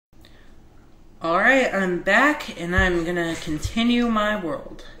Alright, I'm back and I'm gonna continue my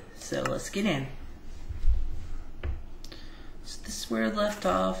world. So let's get in. So this is where I left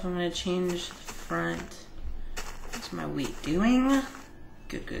off. I'm gonna change the front. What's my wheat doing?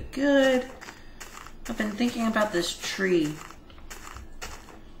 Good, good, good. I've been thinking about this tree.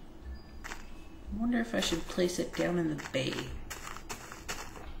 I wonder if I should place it down in the bay.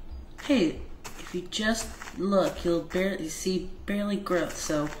 Hey, if you just look, you'll barely see growth,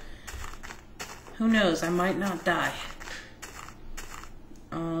 so who knows, I might not die.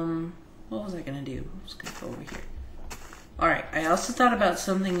 What was I gonna do? I'm just gonna go over here. Alright, I also thought about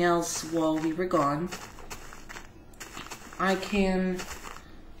something else while we were gone. I can,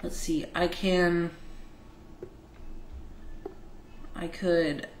 let's see, I could,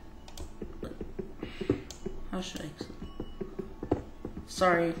 how should I,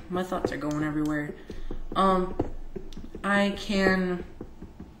 sorry, my thoughts are going everywhere. I can,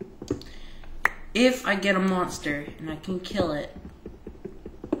 if I get a monster and I can kill it,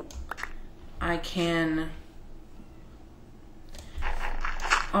 I can,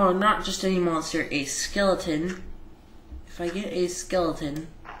 oh, not just any monster, a skeleton. If I get a skeleton,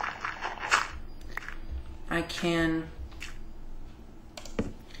 I can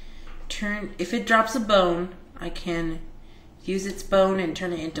turn, if it drops a bone, I can use its bone and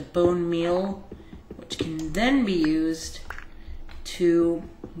turn it into bone meal, which can then be used to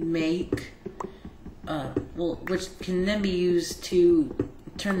make, which can then be used to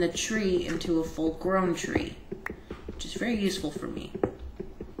turn the tree into a full-grown tree, which is very useful for me.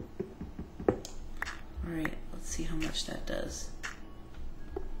 Alright, let's see how much that does.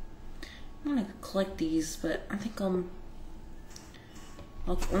 I'm gonna collect these, but I think I'll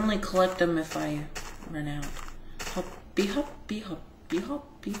only collect them if I run out. Hop, be hop, be hop, be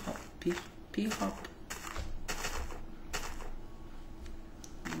hop, be hop, be hop, be hop.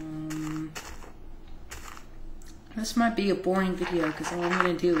 This might be a boring video because all I'm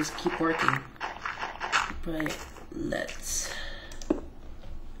gonna do is keep working. But let us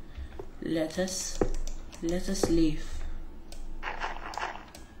leave.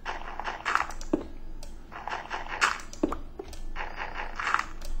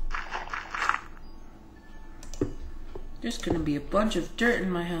 There's gonna be a bunch of dirt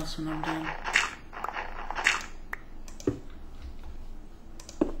in my house when I'm done.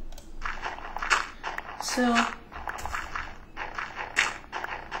 So,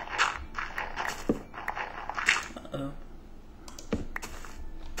 uh-oh.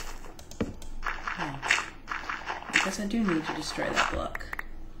 I guess I do need to destroy that block.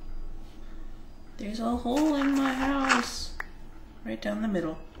 There's a hole in my house. Right down the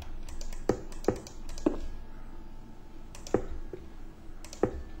middle.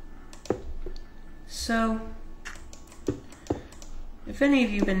 So, if any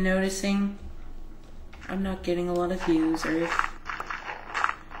of you have been noticing, I'm not getting a lot of views, or if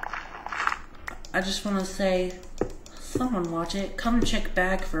I just want to say, someone watch it, come check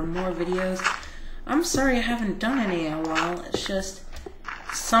back for more videos. I'm sorry I haven't done any in a while, it's just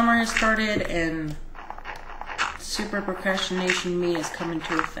summer has started and super procrastination me has come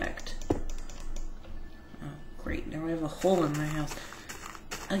into effect. Oh great, now I have a hole in my house.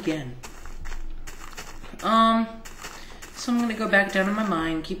 Again. So I'm gonna go back down in my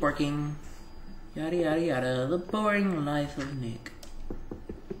mind, keep working. Yada yada yada, the boring life of Nick.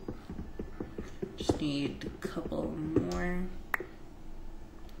 Just need a couple more.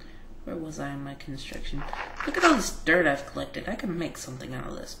 Where was I in my construction? Look at all this dirt I've collected. I can make something out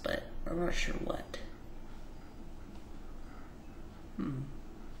of this, but I'm not sure what.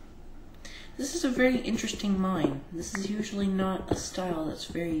 This is a very interesting mine. This is usually not a style that's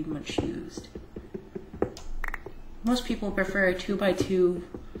very much used. Most people prefer a 2x2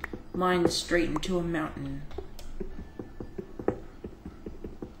 mine straight into a mountain.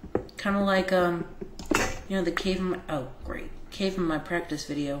 Kind of like, you know, the cave in my, oh great, cave in my practice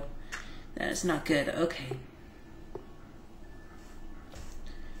video. That is not good, okay.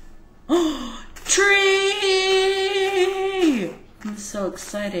 Oh, tree! I'm so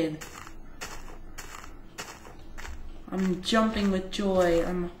excited. I'm jumping with joy.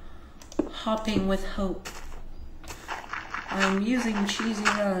 I'm hopping with hope. I'm using cheesy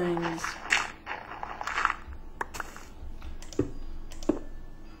rhymes.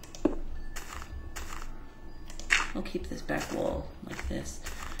 I'll keep this back wall like this.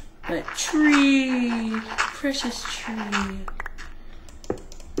 But tree! Precious tree.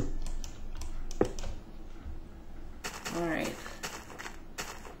 Alright.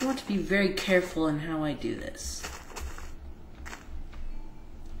 I want to be very careful in how I do this.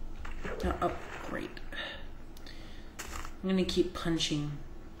 Oh, great. I'm gonna keep punching.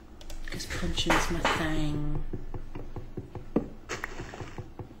 Because punching's my thing.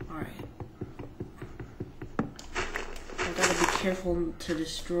 Alright. I gotta be careful to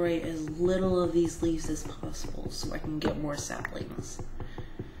destroy as little of these leaves as possible so I can get more saplings.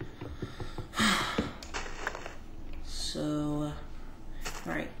 So,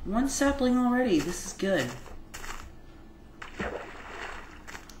 alright, one sapling already. This is good.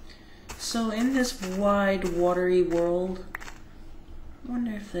 So in this wide, watery world, I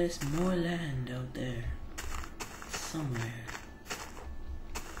wonder if there's more land out there somewhere.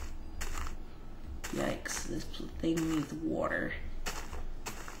 Yikes, this thing needs water.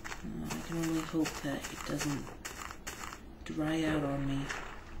 I can only hope that it doesn't dry out on me.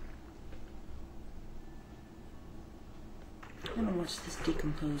 I'm gonna watch this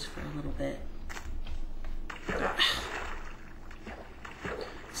decompose for a little bit.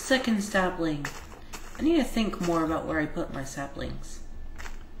 Second sapling. I need to think more about where I put my saplings.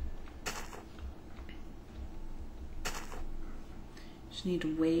 Just need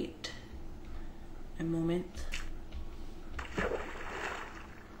to wait a moment.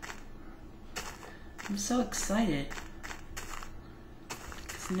 I'm so excited.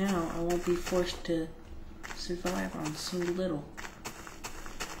 Because now I won't be forced to survive on so little.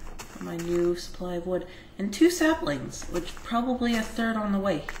 My new supply of wood. And 2 saplings, which probably a third on the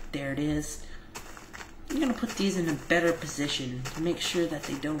way. There it is. I'm gonna put these in a better position to make sure that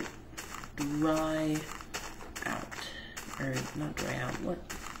they don't dry out. Or not dry out, what?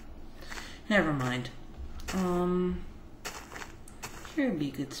 Never mind. Here would be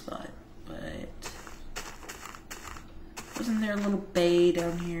a good spot, but wasn't there a little bay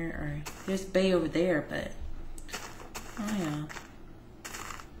down here? Or there's a bay over there, but oh yeah.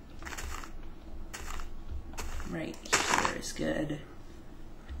 Right here is good.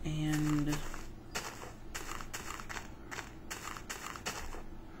 And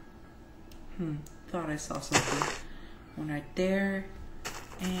thought I saw something. One right there,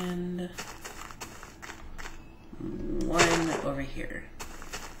 and one over here.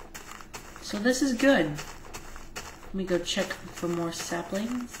 So this is good. Let me go check for more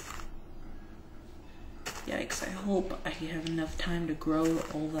saplings. Yikes, I hope I have enough time to grow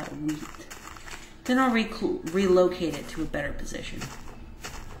all that wheat. Then I'll relocate it to a better position.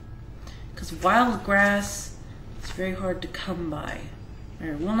 Because wild grass is very hard to come by.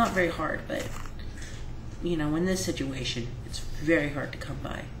 Or, well, not very hard, but, you know, in this situation, it's very hard to come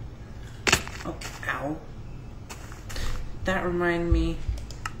by. Oh, ow. That reminded me.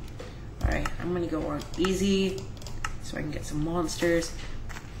 Alright, I'm gonna go on easy so I can get some monsters.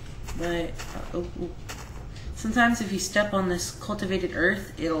 But, sometimes if you step on this cultivated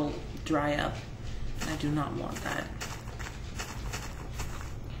earth, it'll dry up. I do not want that.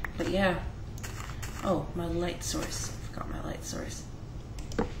 But yeah. Oh, my light source. I forgot my light source.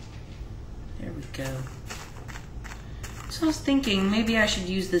 There we go. So I was thinking maybe I should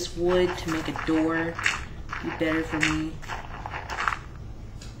use this wood to make a door. Be better for me.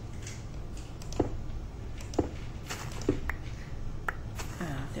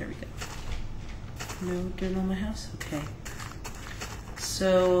 Ah, there we go. No dirt on my house? Okay.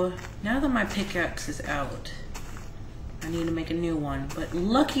 So now that my pickaxe is out, I need to make a new one. But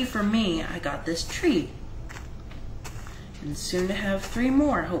lucky for me, I got this tree. And soon to have 3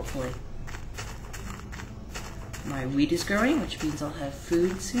 more, hopefully. My wheat is growing, which means I'll have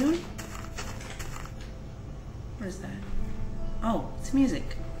food soon. What is that? Oh, it's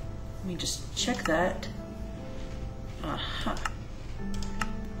music. Let me just check that. Aha.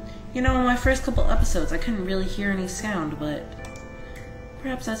 You know, in my first couple episodes, I couldn't really hear any sound, but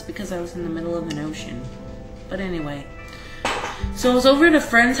perhaps that's because I was in the middle of an ocean. But anyway. So I was over at a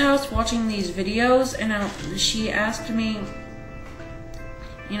friend's house watching these videos, and she asked me,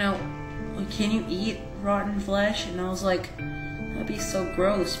 you know, can you eat rotten flesh? And I was like, that'd be so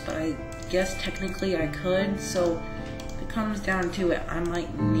gross, but I guess technically I could. So if it comes down to it, I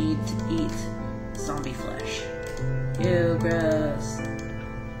might need to eat zombie flesh. Ew, gross.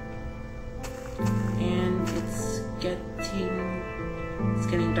 And it's getting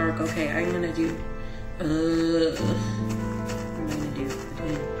dark. Okay, I'm gonna do what am I gonna do?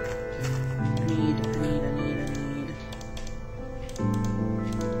 I need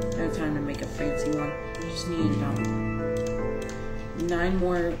no time to make a fancy one. I just need 9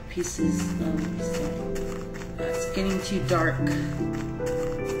 more pieces of stuff. It's getting too dark.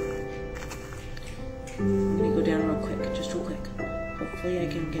 I'm gonna go down real quick, just real quick. Hopefully I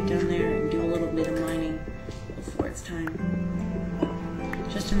can get down there and do a little bit of mining before it's time.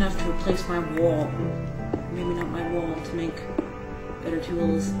 Just enough to replace my wall. Maybe not my wall, to make better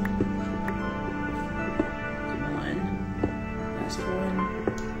tools. Come on. Last one.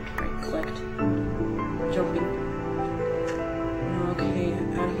 Right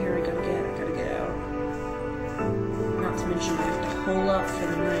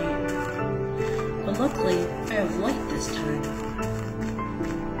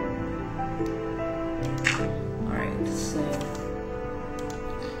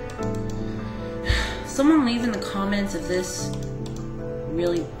Someone leave in the comments if this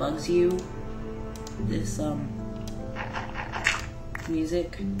really bugs you, this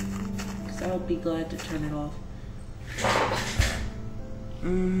music, because I would be glad to turn it off.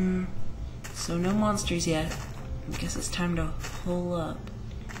 So no monsters yet. I guess it's time to pull up.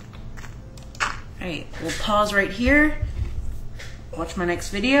 Alright, we'll pause right here. Watch my next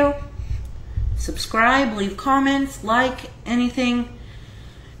video. Subscribe, leave comments, like, anything.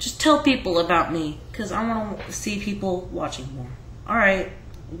 Just tell people about me, because I want to see people watching more. Alright,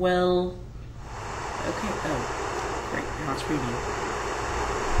 well, okay, oh, great, now it's reading.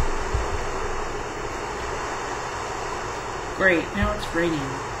 Great, now it's raining.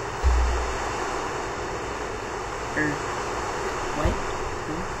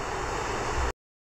 What?